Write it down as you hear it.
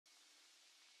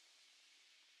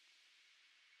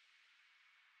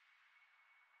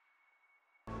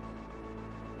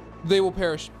they will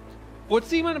perish. What's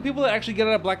the amount of people that actually get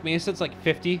out of Black Mesa? It's like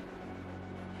 50.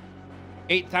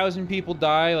 8,000 people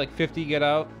die, like 50 get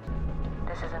out.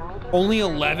 Only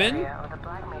 11?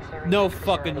 No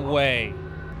fucking way.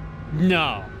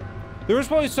 No. There was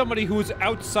probably somebody who was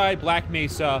outside Black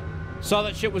Mesa, saw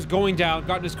that shit was going down,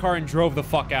 got in his car and drove the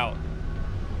fuck out.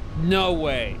 No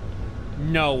way.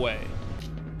 No way.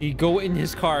 He'd go in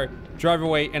his car, drive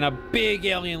away, and a big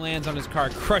alien lands on his car,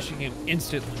 crushing him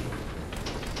instantly.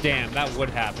 Damn, that would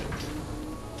happen.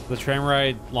 The tram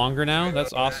ride longer now?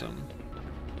 That's awesome.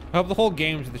 I hope the whole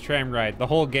game's the tram ride. The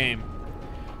whole game.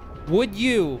 Would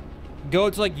you go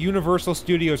to like Universal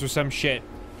Studios or some shit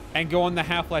and go on the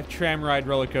Half-Life tram ride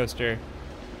roller coaster?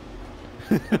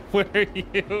 Where are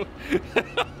you?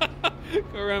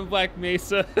 Go around Black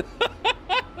Mesa.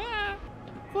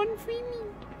 One free me.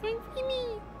 One free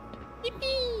me.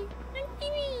 Yippee. One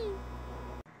free me.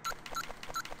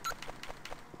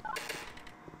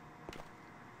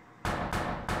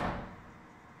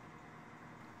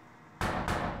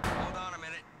 Hold on a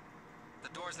minute. The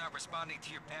door's not responding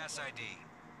to your pass ID.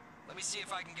 Let me see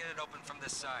if I can get it open from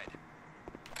this side.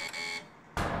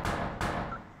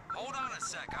 Hold on a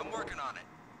sec, I'm working on it.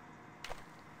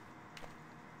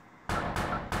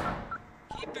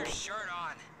 Keep your shirt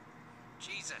on.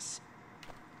 Jesus.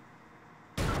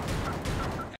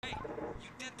 Hey, you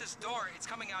did this door. It's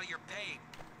coming out of your pay.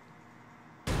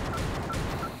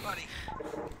 Buddy,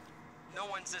 no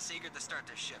one's this eager to start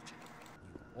this shift.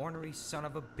 You ornery son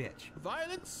of a bitch.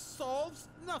 Violence solves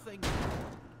nothing.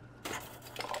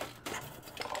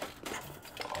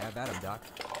 Have at him, Doc.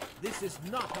 This is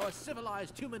not how a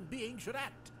civilized human being should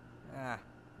act. Ah,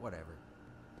 whatever.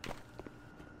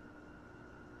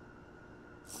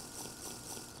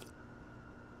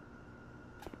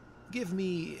 Give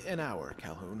me an hour,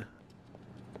 Calhoun.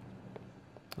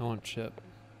 I want chip.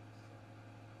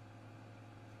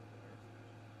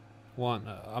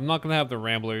 I'm not gonna have the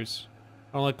Ramblers.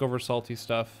 I don't like over salty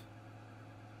stuff.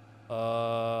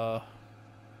 I'll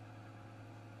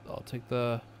take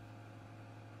the...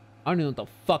 I don't even know what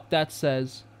the fuck that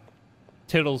says.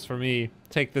 Tittles for me.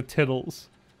 Take the tittles.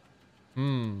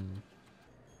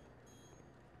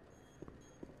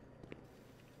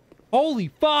 Holy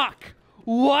fuck!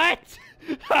 What?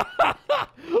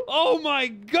 Oh my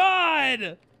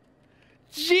god!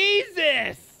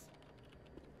 Jesus!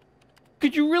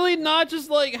 Could you really not just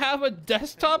like have a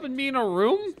desktop and be in a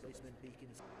room?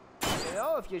 You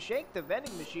know, if you shake the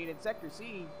vending machine in Sector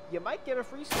C, you might get a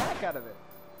free snack out of it.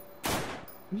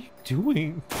 What are you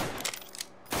doing?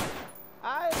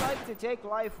 I like to take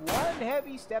life one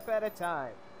heavy step at a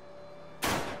time.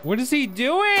 What is he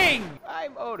doing?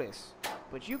 I'm Otis,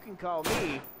 but you can call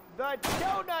me the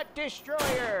Donut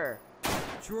Destroyer.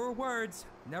 Truer words,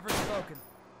 never spoken.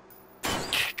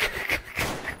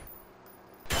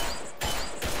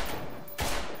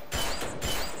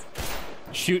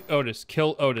 Shoot Otis.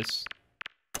 Kill Otis.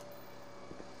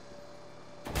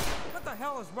 What the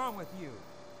hell is wrong with you?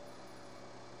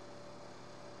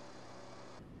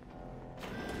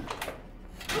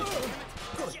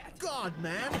 Good God,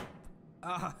 man!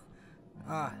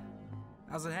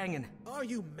 How's it hanging? Are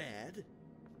you mad?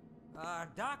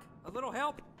 Doc, a little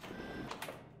help?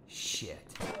 Shit.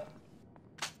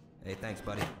 Hey, thanks,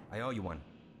 buddy. I owe you one.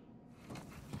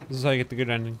 This is how you get the good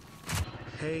ending.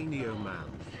 Hey Neo Man,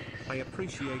 I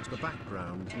appreciate the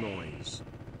background noise.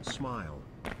 Smile.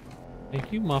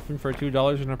 Thank you, Muffin, for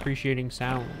 $2 and appreciating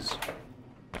sounds.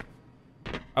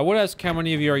 I would ask how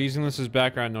many of you are using this as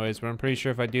background noise, but I'm pretty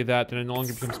sure if I do that, then it no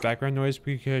longer becomes background noise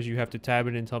because you have to tab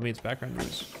it and tell me it's background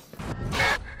noise.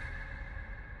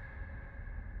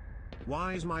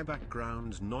 Why is my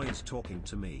background noise talking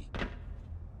to me?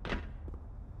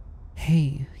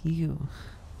 Hey, you.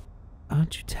 Why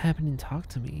don't you tab in and talk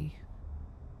to me?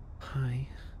 Hi,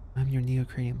 I'm your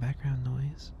Neocranium background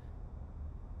noise.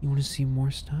 You want to see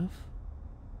more stuff?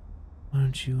 Why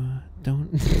don't you,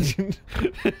 don't...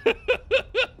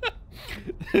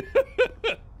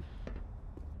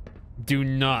 Do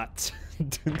not.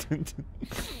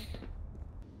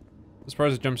 As far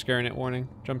as a jump scare in it, warning.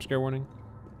 Jump scare warning.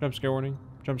 Jump scare warning.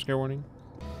 Jump scare warning.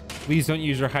 Please don't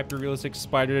use your hyper-realistic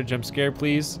spider to jump scare,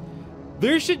 please.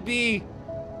 There should be...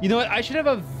 You know what? I should have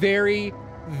a very,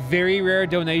 very rare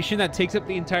donation that takes up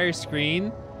the entire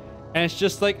screen. And it's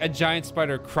just like a giant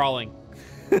spider crawling.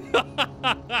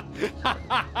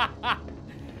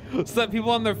 So that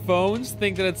people on their phones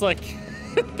think that it's like...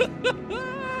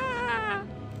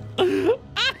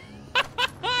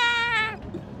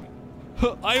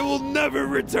 I will never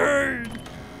return!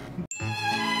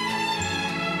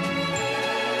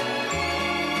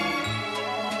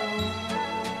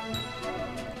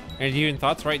 Any even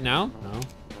thoughts right now? No.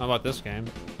 How about this game?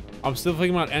 I'm still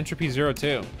thinking about Entropy Zero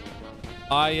 2.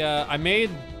 I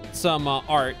made some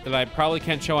art that I probably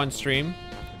can't show on stream.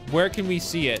 Where can we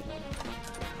see it?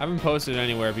 I haven't posted it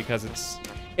anywhere because it's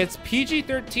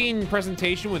PG-13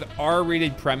 presentation with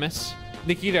R-rated premise.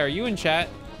 Nikita, are you in chat?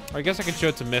 Or I guess I could show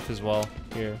it to Myth as well.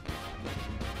 Here.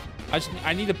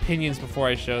 I need opinions before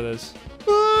I show this.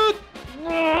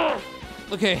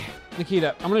 Okay,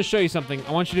 Nikita, I'm gonna show you something.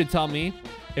 I want you to tell me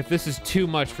if this is too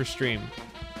much for stream.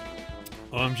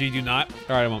 OMG, do not.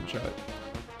 All right, I won't show it.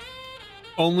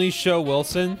 Only show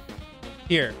Wilson.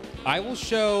 Here, I will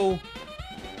show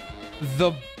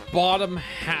the bottom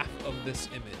half of this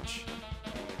image.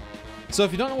 So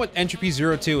if you don't know what Entropy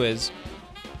Zero 2 is,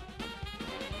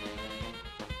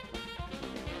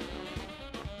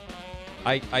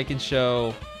 I can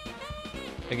show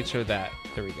that.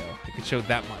 There we go. I can show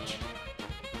that much.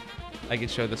 I can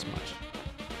show this much.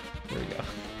 There we go.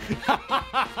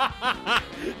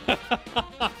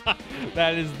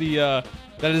 That is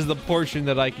the portion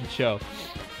that I can show.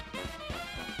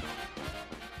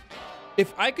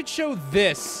 If I could show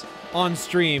this on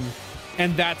stream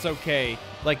and that's okay,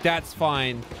 like that's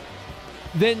fine,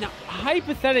 then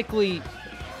hypothetically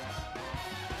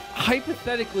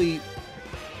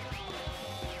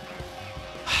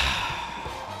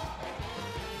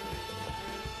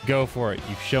go for it.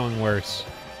 You've shown worse.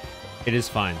 It is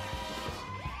fine.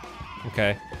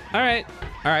 Okay. All right.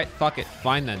 Fuck it.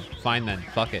 Fine then.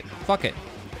 Fuck it.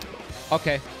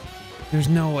 Okay. There's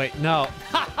no way. No.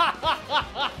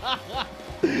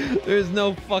 There's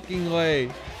no fucking way.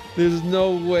 There's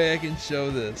no way I can show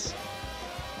this.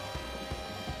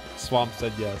 Swamp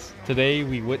said yes. Today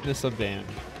we witness a band.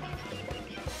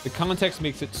 The context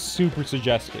makes it super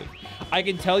suggestive. I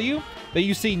can tell you that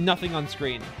you see nothing on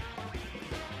screen.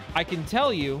 I can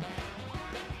tell you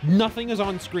nothing is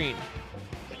on screen.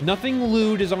 Nothing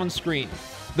lewd is on screen.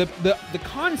 The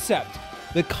concept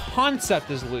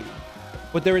is lewd,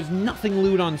 but there is nothing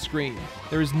lewd on screen.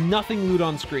 There is nothing lewd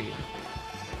on screen.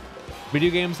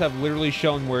 Video games have literally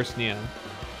shown worse, Neo.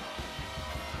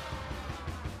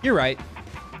 You're right.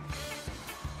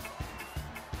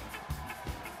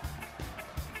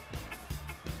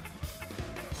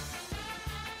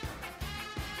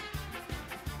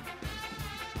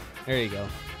 There you go.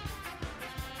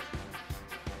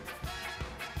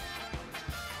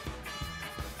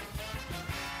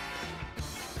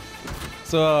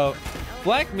 So,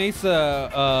 Black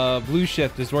Mesa Blue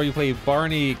Shift is where you play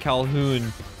Barney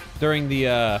Calhoun during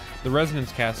the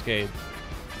Resonance Cascade.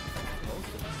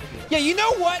 Yeah, you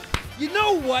know what? You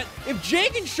know what? If Jay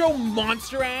can show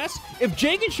monster ass, if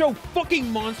Jay can show fucking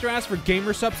monster ass for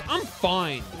gamer subs, I'm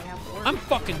fine. I'm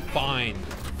fucking fine.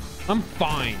 I'm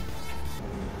fine.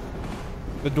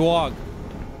 The dog.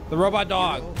 The robot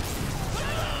dog.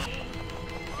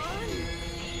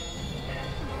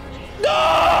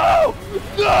 No!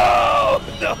 No!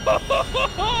 No!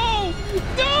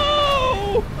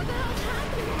 No! What the hell's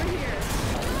happening over here?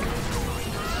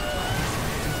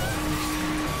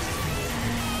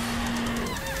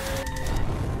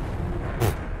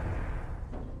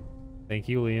 Thank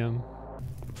you, Liam.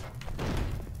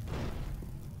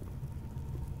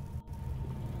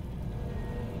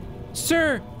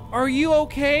 Sir, are you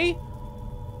okay?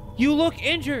 You look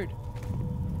injured.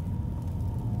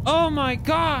 Oh my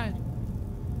god.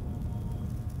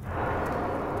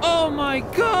 Oh my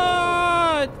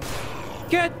god!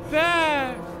 Get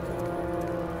back!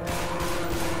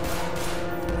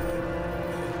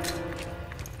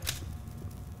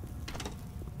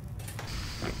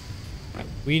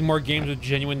 We need more games with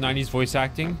genuine 90s voice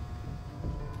acting.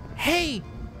 Hey!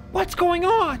 What's going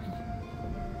on?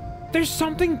 There's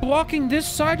something blocking this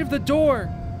side of the door.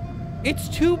 It's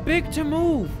too big to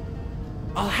move.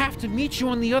 I'll have to meet you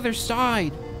on the other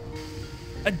side.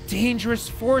 A dangerous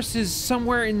force is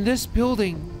somewhere in this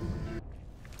building.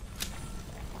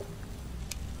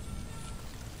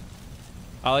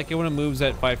 I like it when it moves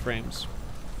at 5 frames.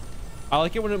 I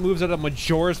like it when it moves at a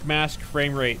Majora's Mask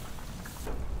frame rate.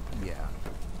 Yeah.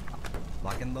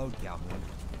 Lock and load, Calhoun.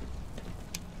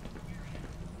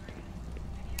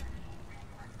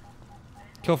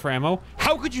 Kill for ammo?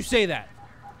 How could you say that?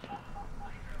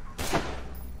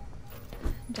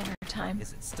 Dinner time.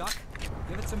 Is it stuck?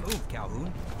 Give it some oomph,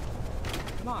 Calhoun.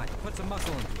 Come on, put some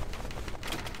muscle into it.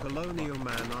 Colonial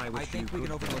man, I wish I think you we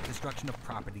can could. overlook destruction of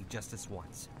property just this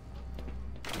once.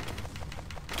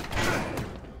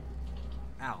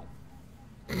 Ow.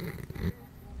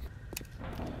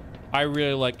 I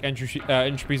really like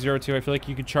Entropy Zero 2. I feel like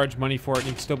you could charge money for it and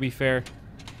it'd still be fair.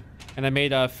 And I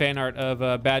made a fan art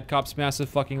of Bad Cop's massive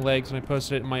fucking legs and I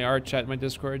posted it in my art chat in my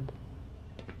Discord.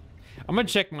 I'm gonna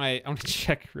check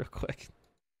real quick.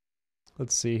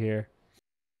 Let's see here.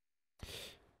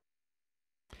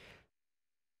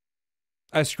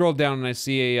 I scroll down and I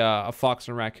see a fox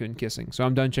and a raccoon kissing. So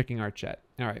I'm done checking our chat.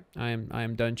 All right, I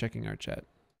am done checking our chat.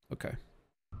 Okay.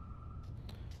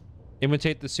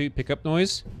 Imitate the suit pickup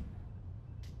noise.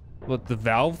 What, the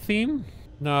Valve theme?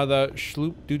 No, the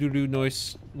schloop doo doo doo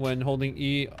noise when holding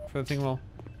E for the thing. Well,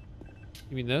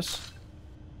 you mean this?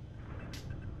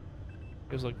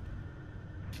 It was like,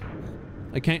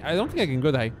 I don't think I can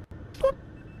go that high.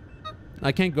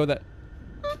 I can't go that.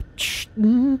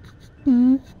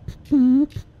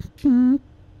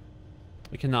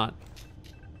 I cannot.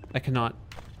 I cannot.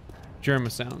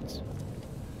 Germa sounds.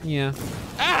 Yeah.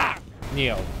 Ah!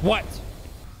 Neo, what?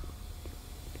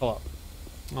 Hello.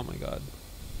 Oh my god.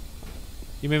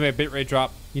 You made my bitrate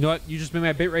drop. You know what? You just made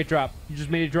my bitrate drop. You just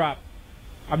made it drop.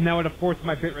 I'm now at a fourth of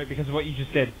my bitrate because of what you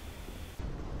just did.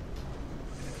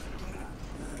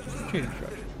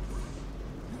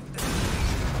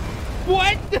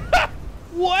 What?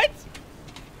 What?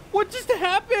 What just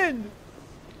happened?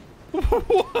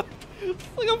 What?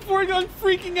 It's like I'm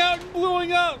freaking out and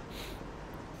blowing up.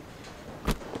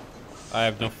 I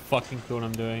have no fucking clue what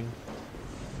I'm doing.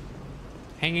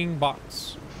 Hanging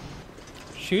box.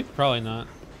 Shoot? Probably not.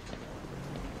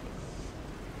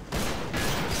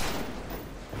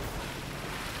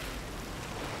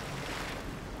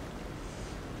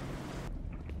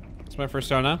 It's my first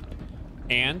persona.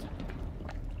 And?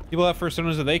 People have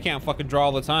personas that they can't fucking draw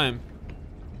all the time.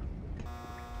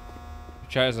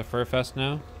 Chat is a fur fest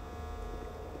now.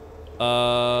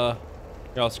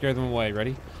 Here, I'll scare them away.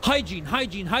 Ready? Hygiene,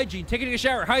 hygiene, hygiene. Taking a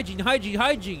shower. Hygiene, hygiene,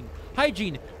 hygiene.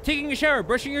 Hygiene. Taking a shower.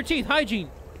 Brushing your teeth. Hygiene.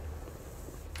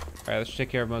 Alright, let's take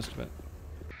care of most of it.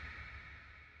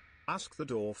 Ask the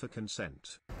door for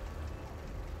consent.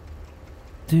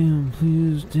 Damn,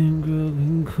 please, damn girl,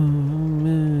 can come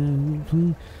in,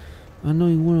 please. I know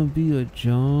you want to be a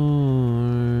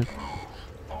John.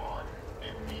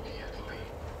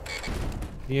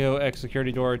 Neo X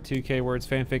security door, 2K words,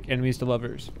 fanfic, enemies to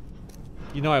lovers.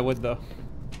 You know I would though.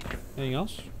 Anything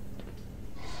else?